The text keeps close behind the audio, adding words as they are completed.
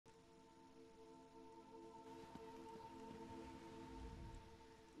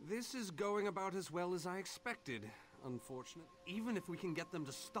This is going about as well as I expected, unfortunately. Even if we can get them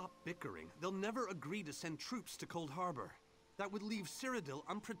to stop bickering, they'll never agree to send troops to Cold Harbor. That would leave Cyrodiil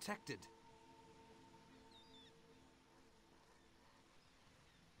unprotected.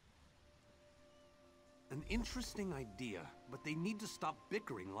 An interesting idea, but they need to stop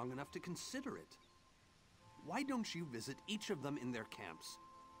bickering long enough to consider it. Why don't you visit each of them in their camps?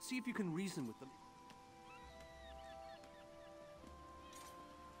 See if you can reason with them.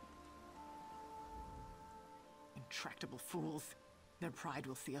 Intractable fools. Their pride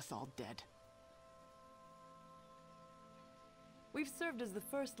will see us all dead. We've served as the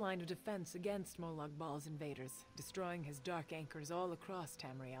first line of defense against Molag Bal's invaders, destroying his dark anchors all across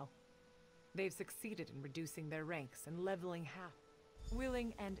Tamriel. They've succeeded in reducing their ranks and leveling half,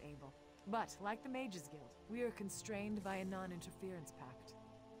 willing and able. But, like the Mages Guild, we are constrained by a non-interference pact.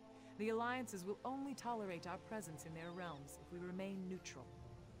 The alliances will only tolerate our presence in their realms if we remain neutral.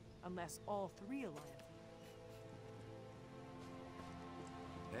 Unless all three alliances...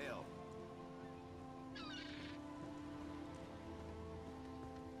 Hail.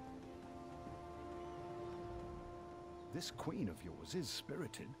 This queen of yours is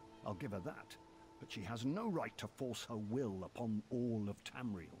spirited, I'll give her that. But she has no right to force her will upon all of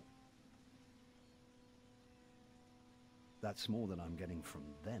Tamriel. That's more than I'm getting from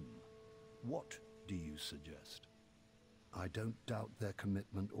them. What do you suggest? I don't doubt their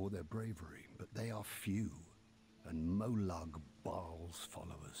commitment or their bravery, but they are few, and Molag Bal's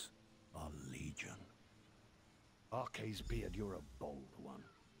followers are legion. Arke's beard, you're a bold one,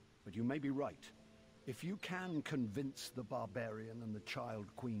 but you may be right. If you can convince the barbarian and the child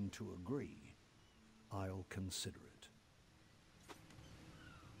queen to agree, I'll consider it.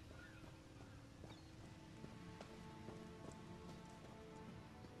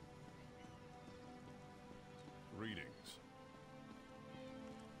 Greetings.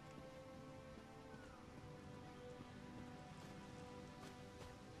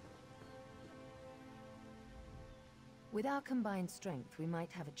 With our combined strength, we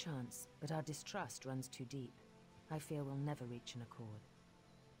might have a chance, but our distrust runs too deep. I fear we'll never reach an accord.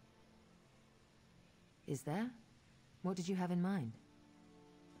 Is there? What did you have in mind?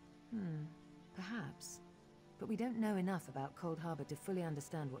 Perhaps. But we don't know enough about Cold Harbor to fully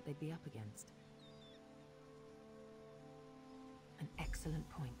understand what they'd be up against. An excellent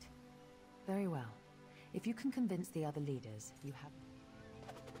point. Very well. If you can convince the other leaders, you have...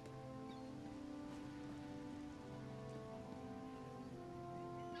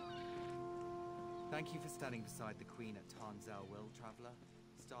 Thank you for standing beside the Queen at Tamriel, Traveler.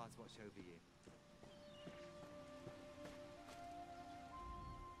 Stars watch over you.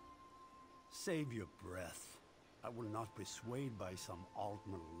 Save your breath. I will not be swayed by some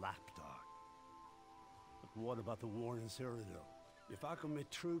Altman lapdog. But what about the war in Cyrodiil? If I commit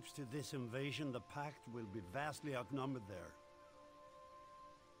troops to this invasion, the Pact will be vastly outnumbered there.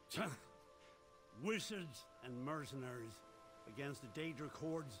 Wizards and mercenaries against the Daedric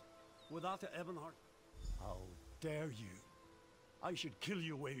hordes without the Ebonheart. How dare you? I should kill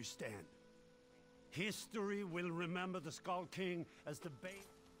you where you stand. History will remember the Skull King as the bane.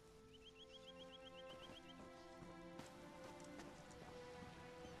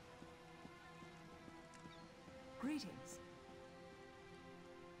 Greetings.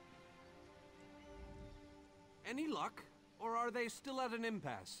 Any luck? Or are they still at an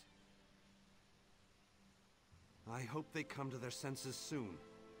impasse? I hope they come to their senses soon.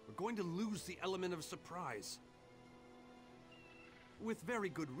 We're going to lose the element of surprise. With very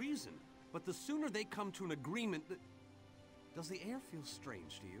good reason. But the sooner they come to an agreement that... Does the air feel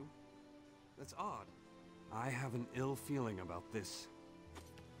strange to you? That's odd. I have an ill feeling about this.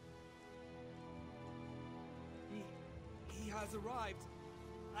 He has arrived.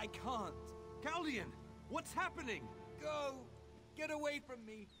 I can't. Chaldean! What's happening? Go! Get away from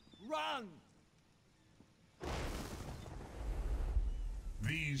me! Run!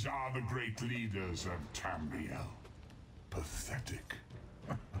 These are the great leaders of Tamriel. Pathetic.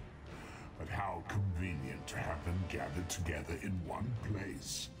 But how convenient to have them gathered together in one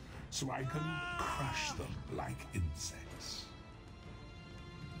place, so I can crush them like insects.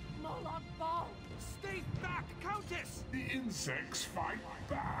 Molag Bal! Stay back, Countess! The insects fight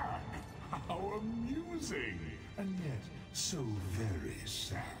back. How amusing, and yet so very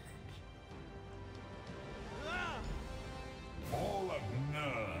sad. All of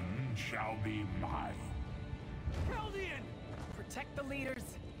Nirn shall be mine. Chaldean! Protect the leaders,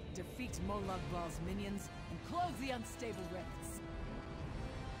 defeat Molag Bal's minions, and close the unstable rifts.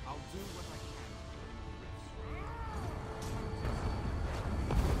 I'll do what I can.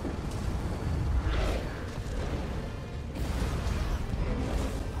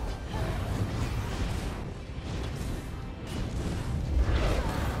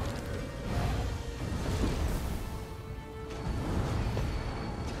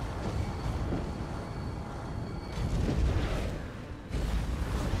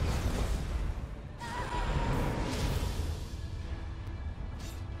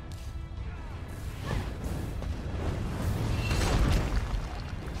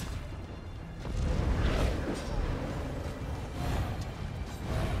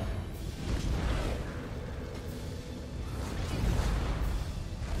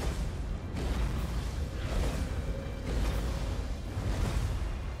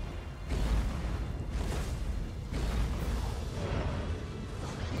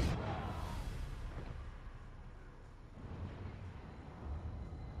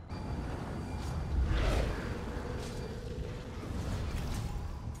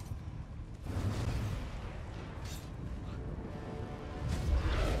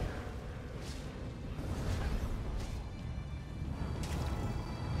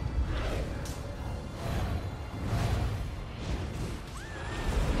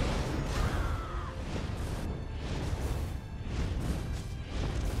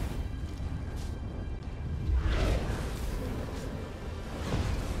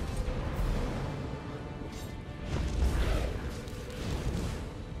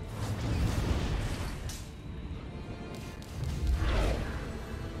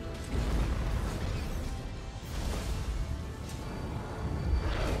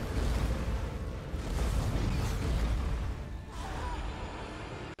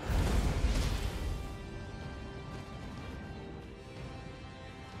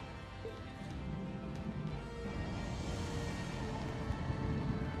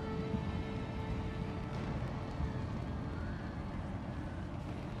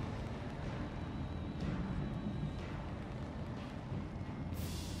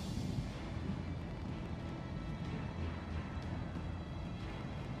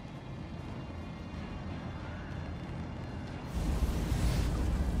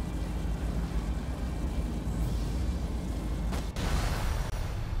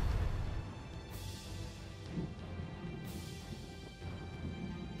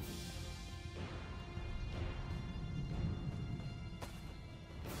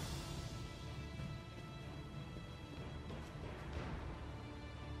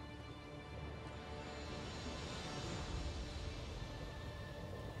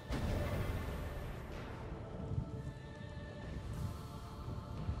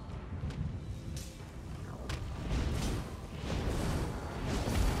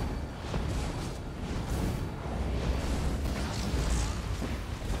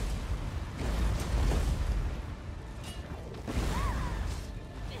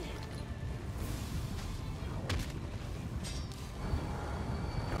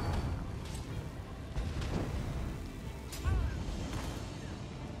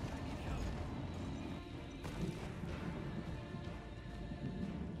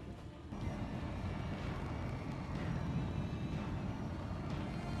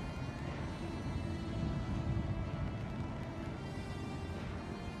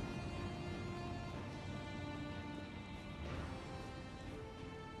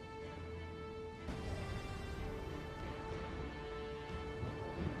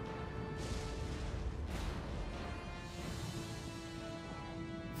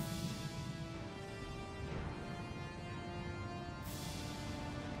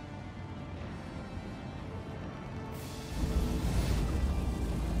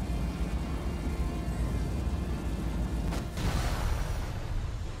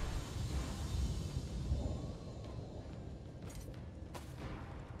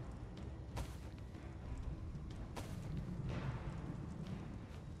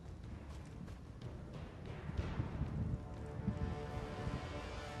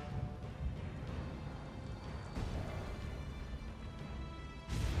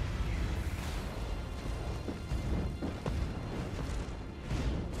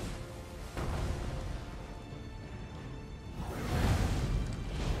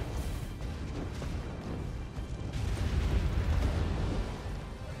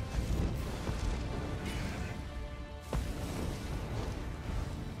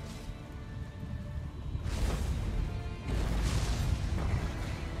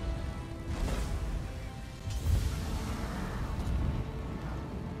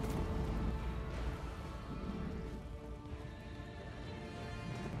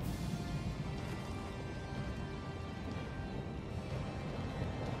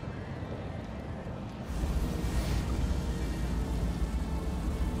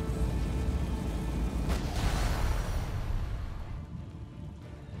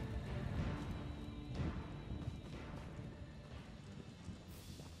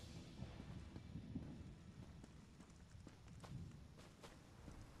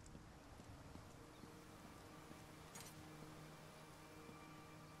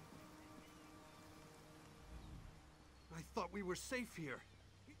 thought we were safe here.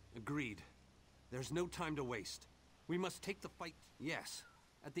 Agreed. There's no time to waste. We must take the fight, yes,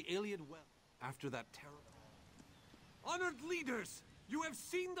 at the Iliad Well, after that terrible... Honored leaders! You have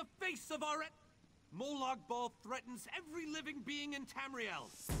seen the face of our... Molag Bal threatens every living being in Tamriel.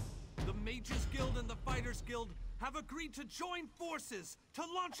 The Mages Guild and the Fighters Guild have agreed to join forces to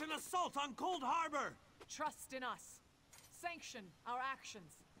launch an assault on Cold Harbor! Trust in us. Sanction our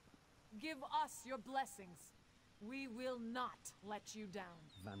actions. Give us your blessings. We will not let you down.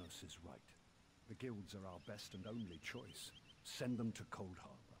 Vanos is right. The guilds are our best and only choice. Send them to Cold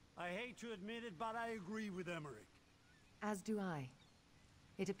Harbor. I hate to admit it, but I agree with Emmerich. As do I.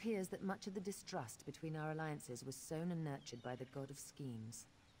 It appears that much of the distrust between our alliances was sown and nurtured by the god of schemes.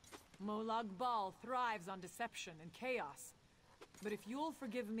 Molag Bal thrives on deception and chaos. But if you'll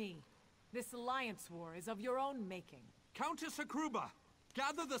forgive me, this alliance war is of your own making. Countess Akruba,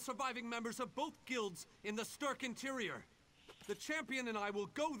 gather the surviving members of both guilds in the Sturk interior. The champion and I will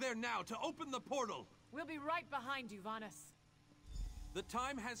go there now to open the portal. We'll be right behind you, Vanus. The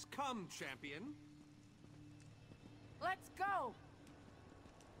time has come, champion. Let's go!